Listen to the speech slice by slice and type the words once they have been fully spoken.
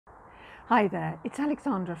Hi there, it's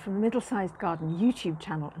Alexandra from the Middlesized Garden YouTube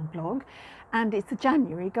channel and blog, and it's a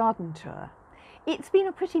January garden tour. It's been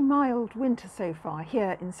a pretty mild winter so far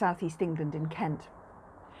here in southeast England in Kent.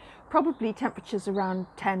 Probably temperatures around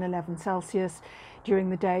 10-11 Celsius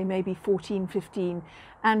during the day, maybe 14-15,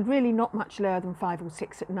 and really not much lower than 5 or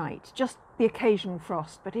 6 at night. Just the occasional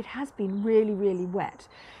frost, but it has been really wet.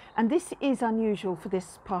 And this is unusual for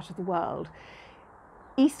this part of the world.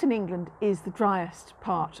 Eastern England is the driest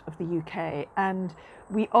part of the UK, and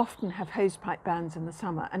we often have hosepipe bans in the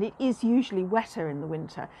summer, and it is usually wetter in the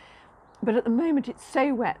winter. But at the moment it's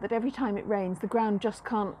so wet that every time it rains the ground just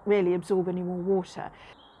can't really absorb any more water.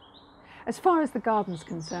 As far as the garden's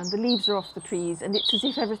concerned, the leaves are off the trees and it's as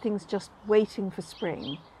if everything's just waiting for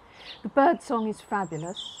spring. The bird song is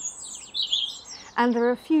fabulous, and there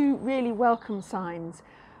are a few really welcome signs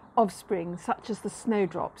of spring, such as the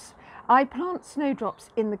snowdrops. I plant snowdrops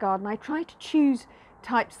in the garden. I try to choose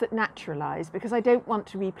types that naturalise because I don't want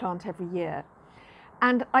to replant every year.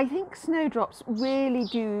 And I think snowdrops really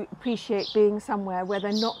do appreciate being somewhere where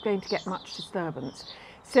they're not going to get much disturbance.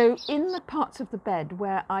 So in the parts of the bed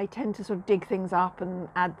where I tend to sort of dig things up and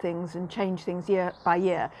add things and change things year by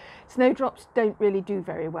year, snowdrops don't really do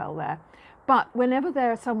very well there. But whenever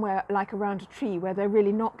they're somewhere like around a tree where they're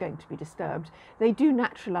really not going to be disturbed, they do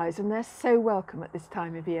naturalise, and they're so welcome at this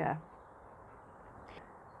time of year.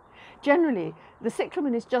 Generally, the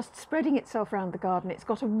cyclamen is just spreading itself around the garden. It's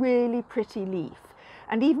got a really pretty leaf,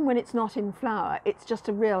 and even when it's not in flower, it's just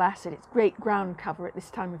a real asset. It's great ground cover at this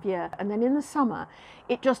time of year, and then in the summer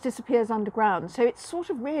it just disappears underground, so it's sort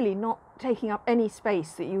of really not taking up any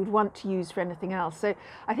space that you would want to use for anything else. So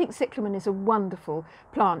I think cyclamen is a wonderful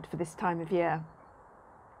plant for this time of year.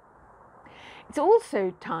 It's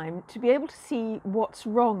also time to be able to see what's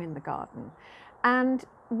wrong in the garden, and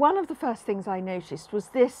one of the first things I noticed was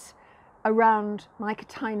this around my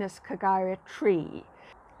Cotinus cagaria tree.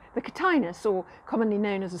 The Cotinus, or commonly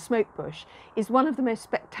known as a smoke bush, is one of the most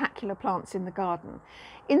spectacular plants in the garden.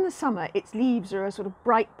 In the summer, its leaves are a sort of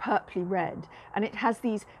bright purpley red, and it has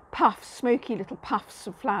these puffs, smoky little puffs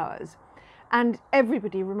of flowers. And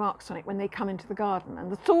everybody remarks on it when they come into the garden,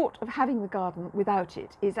 and the thought of having the garden without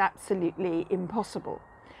it is absolutely impossible.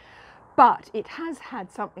 But it has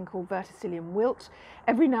had something called verticillium wilt.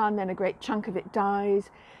 Every now and then a great chunk of it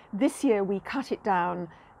dies. This year we cut it down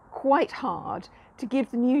quite hard to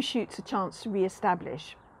give the new shoots a chance to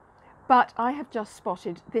re-establish. But I have just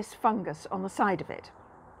spotted this fungus on the side of it.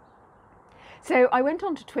 So I went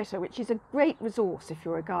onto Twitter, which is a great resource if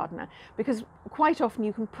you're a gardener, because quite often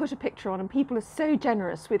you can put a picture on and people are so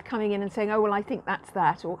generous with coming in and saying, oh, well, I think that's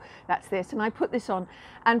that, or that's this. And I put this on,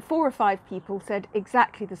 and 4 or 5 people said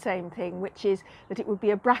exactly the same thing, which is that it would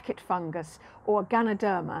be a bracket fungus or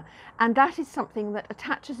Ganoderma. And that is something that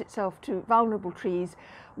attaches itself to vulnerable trees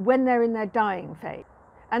when they're in their dying phase.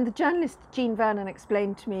 And the journalist Jean Vernon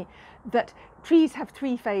explained to me that trees have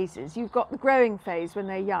 3 phases. You've got the growing phase when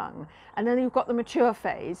they're young, and then you've got the mature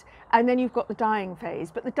phase, and then you've got the dying phase.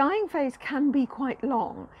 But the dying phase can be quite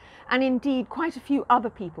long. And indeed, quite a few other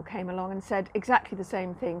people came along and said exactly the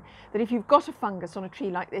same thing, that if you've got a fungus on a tree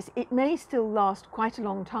like this, it may still last quite a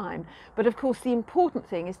long time. But of course, the important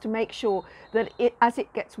thing is to make sure that as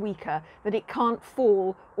it gets weaker, that it can't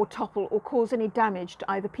fall or topple or cause any damage to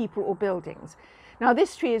either people or buildings. Now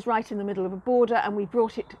this tree is right in the middle of a border, and we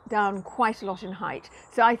brought it down quite a lot in height.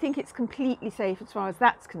 So I think it's completely safe as far as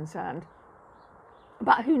that's concerned.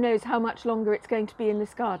 But who knows how much longer it's going to be in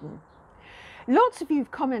this garden. Lots of you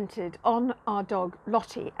have commented on our dog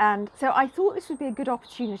Lottie, and so I thought this would be a good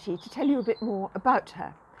opportunity to tell you a bit more about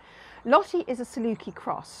her. Lottie is a saluki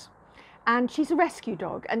cross, and she's a rescue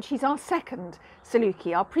dog, and she's our second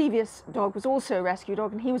saluki. Our previous dog was also a rescue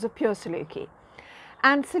dog, and he was a pure saluki.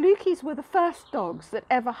 And salukis were the first dogs that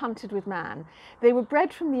ever hunted with man. They were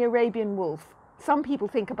bred from the Arabian wolf, some people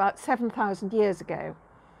think about 7,000 years ago.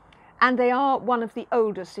 And they are one of the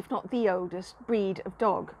oldest, if not the oldest, breed of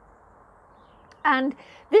dog. And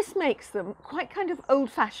this makes them quite kind of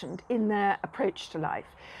old-fashioned in their approach to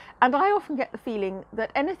life. And I often get the feeling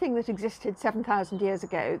that anything that existed 7,000 years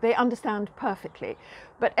ago, they understand perfectly.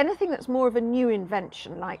 But anything that's more of a new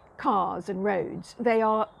invention, like cars and roads, they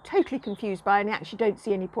are totally confused by and actually don't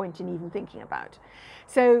see any point in even thinking about.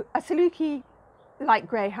 So a saluki, like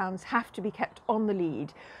greyhounds, have to be kept on the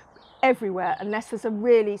lead everywhere unless there's a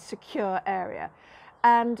really secure area.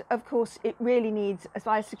 And of course, it really needs, as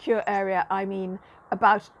by a secure area, I mean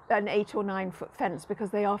about an 8 or 9 foot fence, because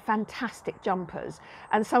they are fantastic jumpers,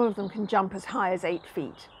 and some of them can jump as high as 8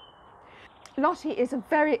 feet. Lottie is a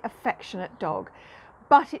very affectionate dog,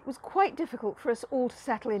 But it was quite difficult for us all to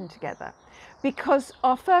settle in together because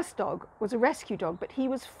our first dog was a rescue dog, but he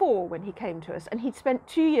was 4 when he came to us, and he'd spent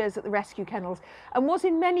 2 years at the rescue kennels and was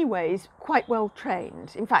in many ways quite well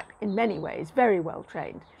trained. In fact, in many ways, very well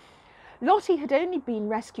trained. Lottie had only been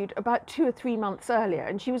rescued about 2 or 3 months earlier,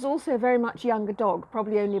 and she was also a very much younger dog,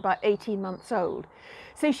 probably only about 18 months old.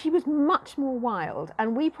 So she was much more wild,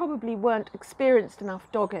 and we probably weren't experienced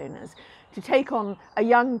enough dog owners to take on a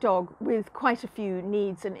young dog with quite a few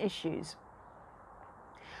needs and issues.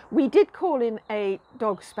 We did call in a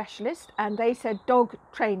dog specialist, and they said dog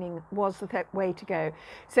training was the way to go.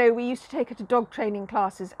 So we used to take her to dog training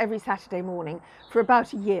classes every Saturday morning for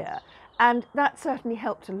about a year, and that certainly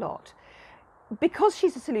helped a lot. Because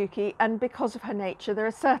she's a saluki and because of her nature, there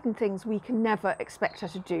are certain things we can never expect her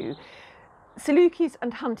to do. Salukis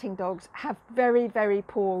and hunting dogs have very, very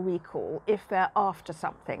poor recall if they're after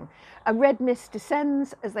something. A red mist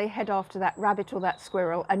descends as they head after that rabbit or that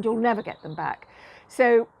squirrel, and you'll never get them back.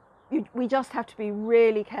 So we just have to be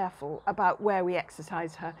really careful about where we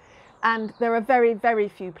exercise her. And there are very, very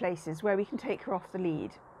few places where we can take her off the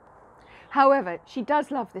lead. However, she does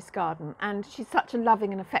love this garden, and she's such a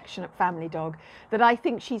loving and affectionate family dog that I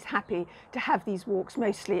think she's happy to have these walks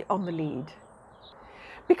mostly on the lead.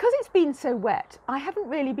 Because it's been so wet, I haven't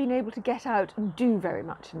really been able to get out and do very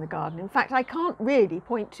much in the garden. In fact, I can't really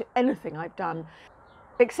point to anything I've done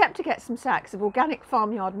except to get some sacks of organic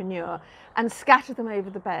farmyard manure and scatter them over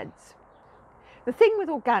the beds. The thing with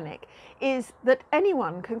organic is that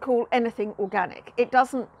anyone can call anything organic. It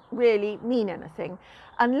doesn't really mean anything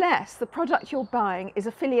unless the product you're buying is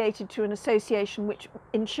affiliated to an association which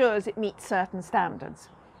ensures it meets certain standards.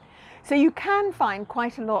 So you can find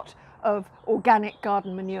quite a lot of organic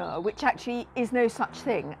garden manure which actually is no such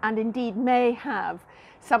thing, and indeed may have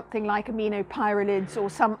something like aminopyralids or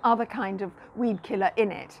some other kind of weed killer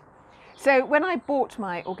in it. So when I bought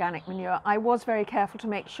my organic manure, I was very careful to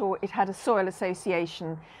make sure it had a soil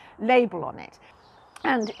association label on it.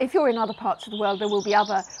 And if you're in other parts of the world, there will be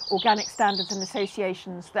other organic standards and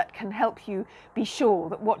associations that can help you be sure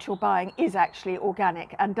that what you're buying is actually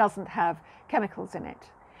organic and doesn't have chemicals in it.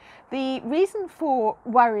 The reason for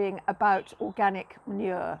worrying about organic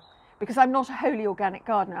manure, because I'm not a wholly organic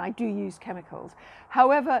gardener, I do use chemicals.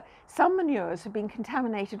 However, some manures have been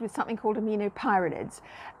contaminated with something called aminopyralids,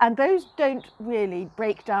 and those don't really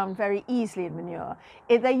break down very easily in manure.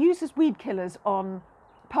 They're used as weed killers on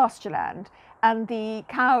pasture land, and the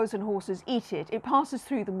cows and horses eat it. It passes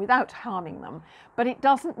through them without harming them, but it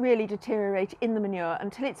doesn't really deteriorate in the manure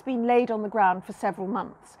until it's been laid on the ground for several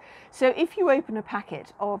months. So if you open a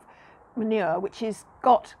packet of manure which has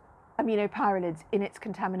got aminopyralids in its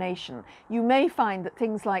contamination, you may find that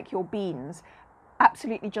things like your beans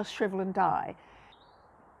absolutely just shrivel and die.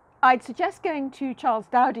 I'd suggest going to Charles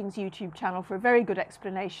Dowding's YouTube channel for a very good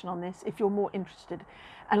explanation on this if you're more interested,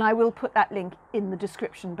 and I will put that link in the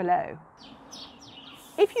description below.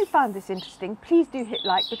 If you found this interesting, please do hit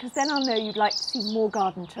like, because then I'll know you'd like to see more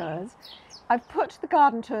garden tours. I've put the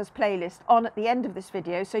garden tours playlist on at the end of this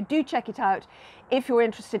video, so do check it out if you're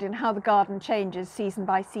interested in how the garden changes season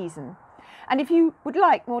by season. And if you would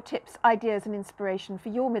like more tips, ideas and inspiration for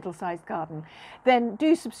your middle-sized garden, then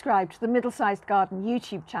do subscribe to the Middlesized Garden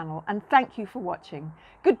YouTube channel, and thank you for watching.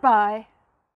 Goodbye.